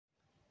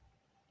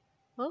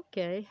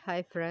Okay,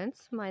 hi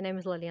friends. My name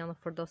is Liliana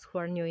for those who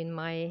are new in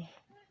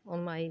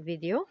on my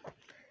video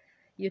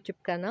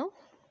YouTube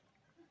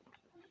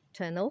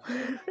channel.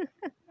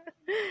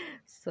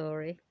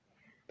 Sorry.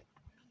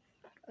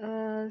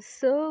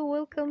 So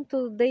welcome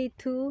to day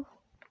 2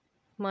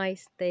 my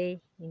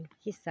stay in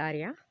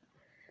Hisarya,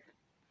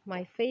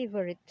 my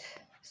favorite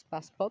spa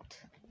spot.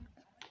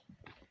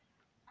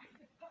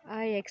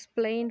 I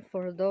explain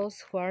for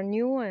those who are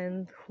new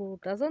and who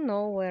doesn't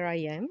know where I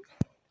am.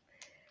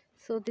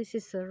 So this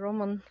is a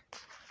Roman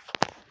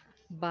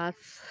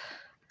bath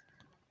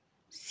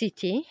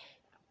city.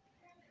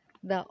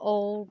 The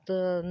old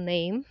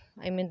name,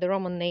 the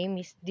Roman name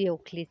is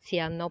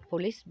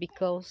Diocletianopolis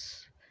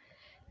because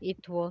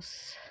it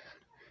was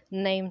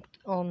named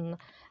on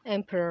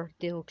Emperor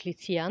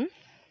Diocletian.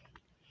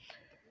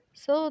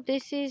 So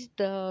this is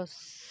the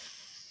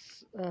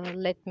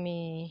let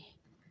me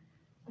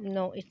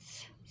no,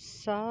 it's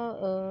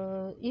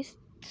east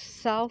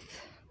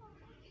south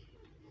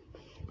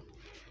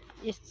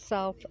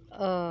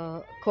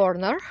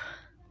corner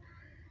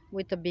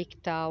with a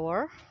big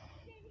tower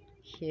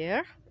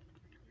here.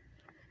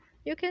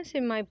 You can see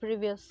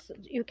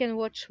you can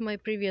watch my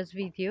previous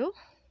video.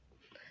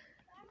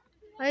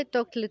 I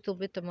talked a little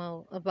bit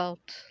about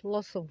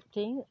lots of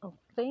things.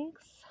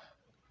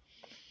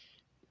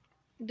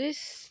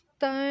 This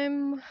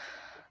time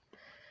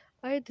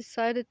I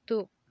decided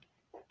to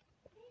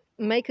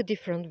make a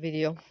different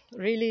video,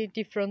 really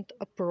different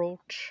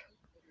approach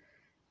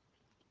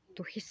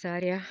to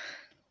Hisarya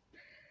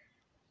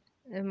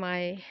and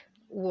my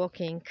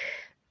walking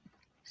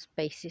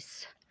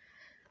spaces.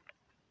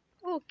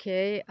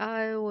 Okay,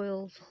 I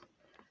will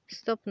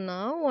stop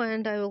now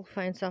and I will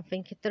find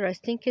something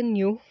interesting and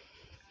new.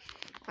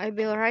 I'll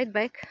be right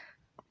back.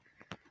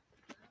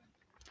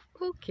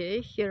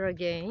 Okay, here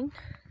again.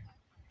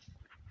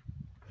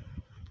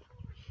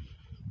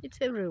 It's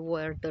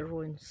everywhere, the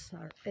ruins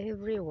are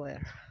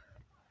everywhere.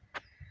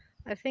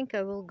 I think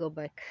I will go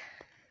back.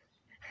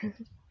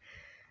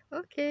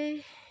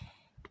 Okay,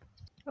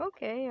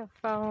 I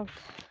found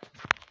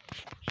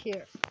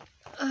here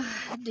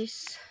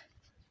this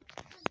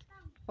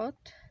spot.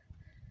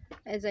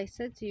 As I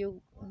said to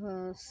you,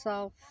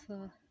 south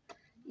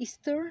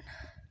eastern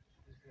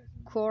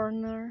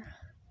corner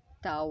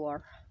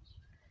tower.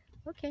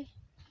 Okay,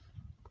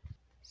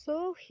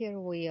 so here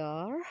we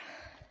are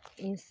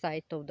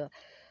inside of the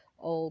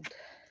old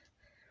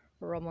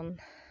Roman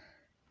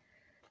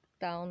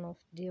town of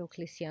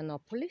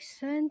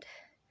Diocletianopolis, and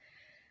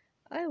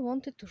I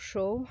wanted to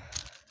show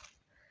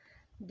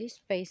this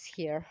space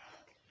here.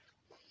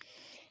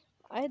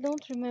 I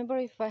don't remember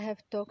if I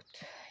have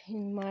talked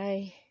in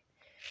my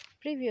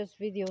previous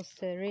video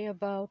series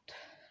about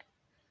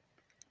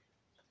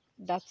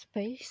that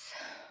space.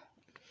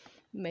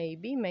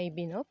 Maybe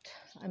not,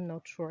 I'm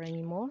not sure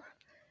anymore.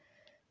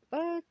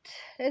 But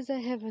as I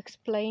have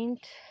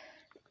explained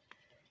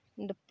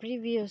in the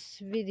previous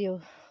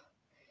video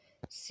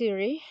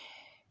series,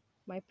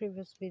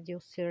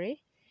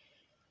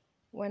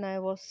 when I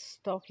was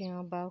talking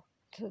about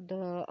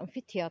the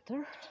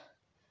amphitheater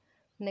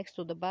next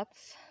to the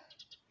baths,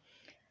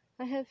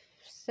 I have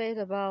said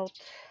about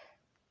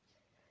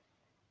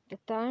the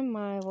time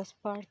I was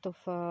part of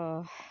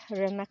a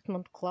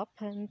reenactment club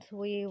and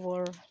we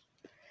were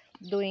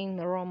doing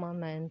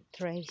Roman and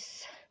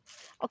Thrace,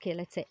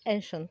 let's say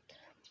ancient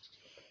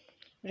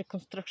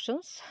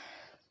reconstructions.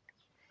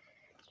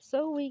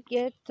 So we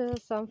get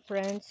some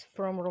friends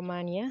from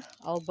Romania,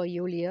 Alba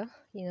Iulia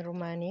in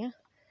Romania,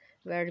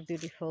 very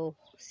beautiful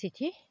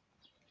city,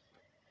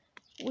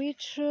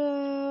 which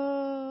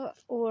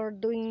were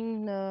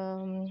doing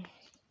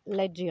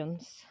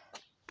legions.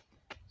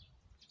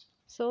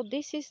 So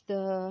this is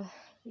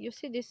you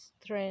see this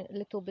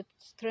little bit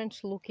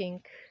strange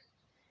looking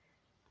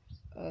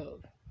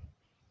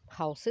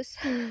houses,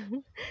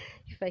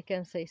 if I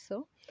can say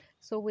so.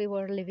 So we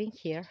were living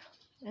here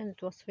and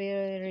it was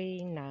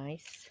very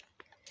nice,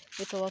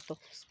 with a lot of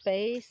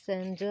space,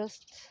 and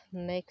just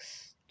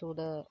next to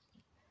the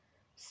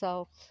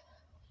south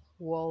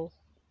wall,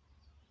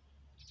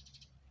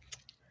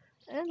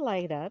 and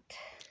like that.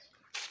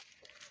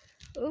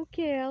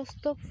 Okay, I'll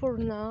stop for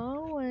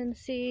now and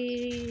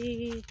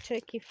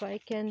check if I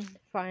can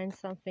find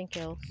something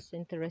else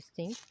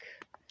interesting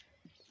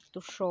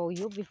to show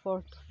you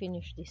before to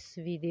finish this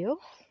video.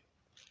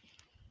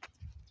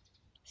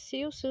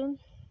 See you soon.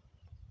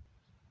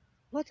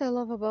 What I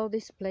love about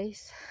this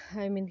place,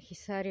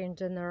 Hisarya in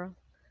general,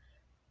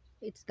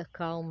 it's the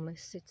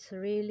calmness. It's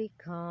really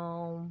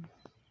calm.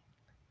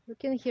 You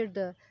can hear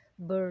the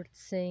birds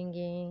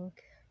singing.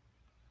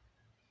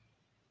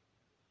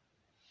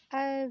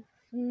 I've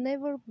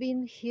never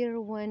been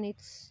here when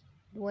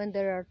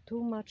there are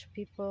too much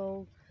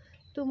people,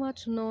 too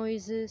much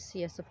noises.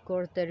 Yes, of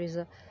course there is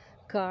a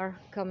car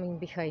coming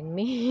behind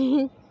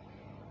me.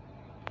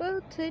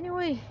 But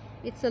anyway,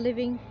 it's a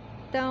living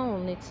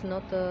town. It's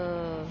not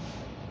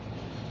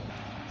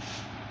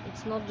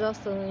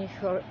just a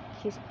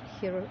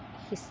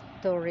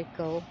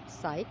historical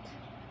site.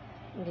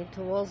 It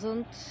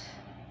wasn't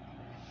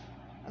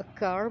a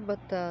car, but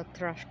a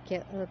trash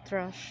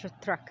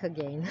truck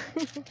again.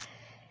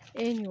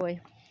 Anyway,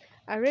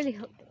 I really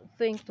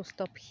think to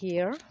stop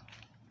here.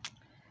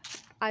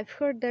 I've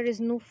heard there is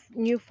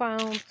new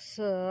found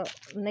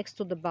next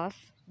to the bath.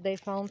 They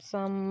found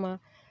some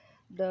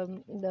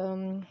the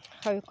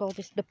how you call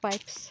this, the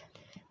pipes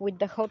with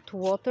the hot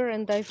water,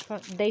 and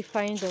they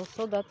find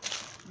also that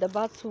the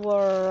baths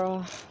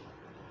were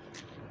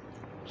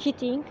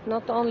heating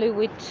not only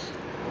with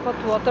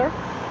hot water,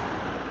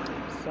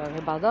 sorry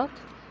about that,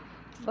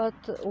 but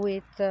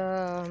with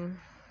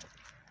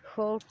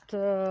hot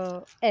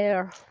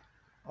air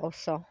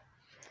also.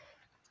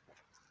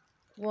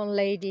 One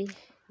lady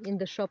in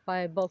the shop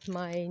I bought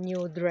my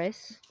new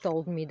dress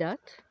told me that.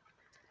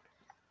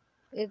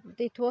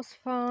 It was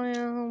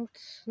found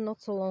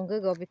not so long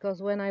ago, because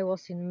when I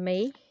was in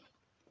May,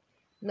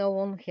 no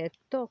one had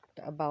talked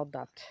about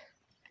that.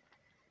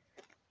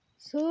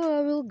 So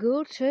I will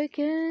go check,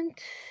 and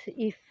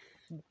if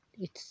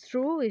it's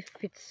true, if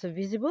it's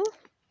visible,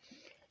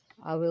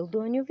 I will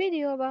do a new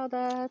video about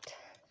that.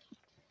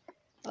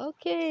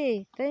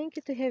 Okay, thank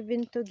you to have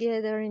been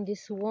together in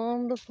this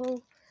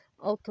wonderful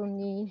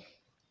autumny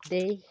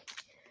day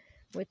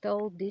with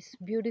all these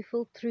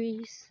beautiful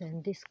trees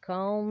and this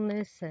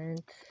calmness,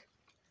 and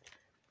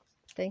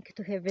thank you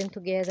to have been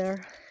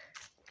together.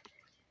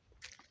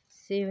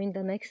 See you in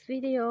the next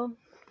video.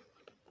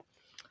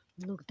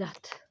 Look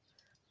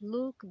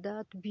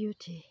that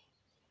beauty.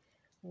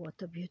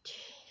 What a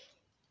beauty.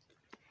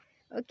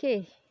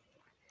 Okay,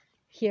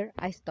 here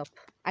I stop.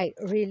 I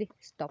really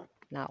stop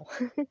now.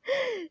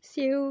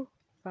 See you.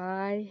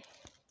 Bye.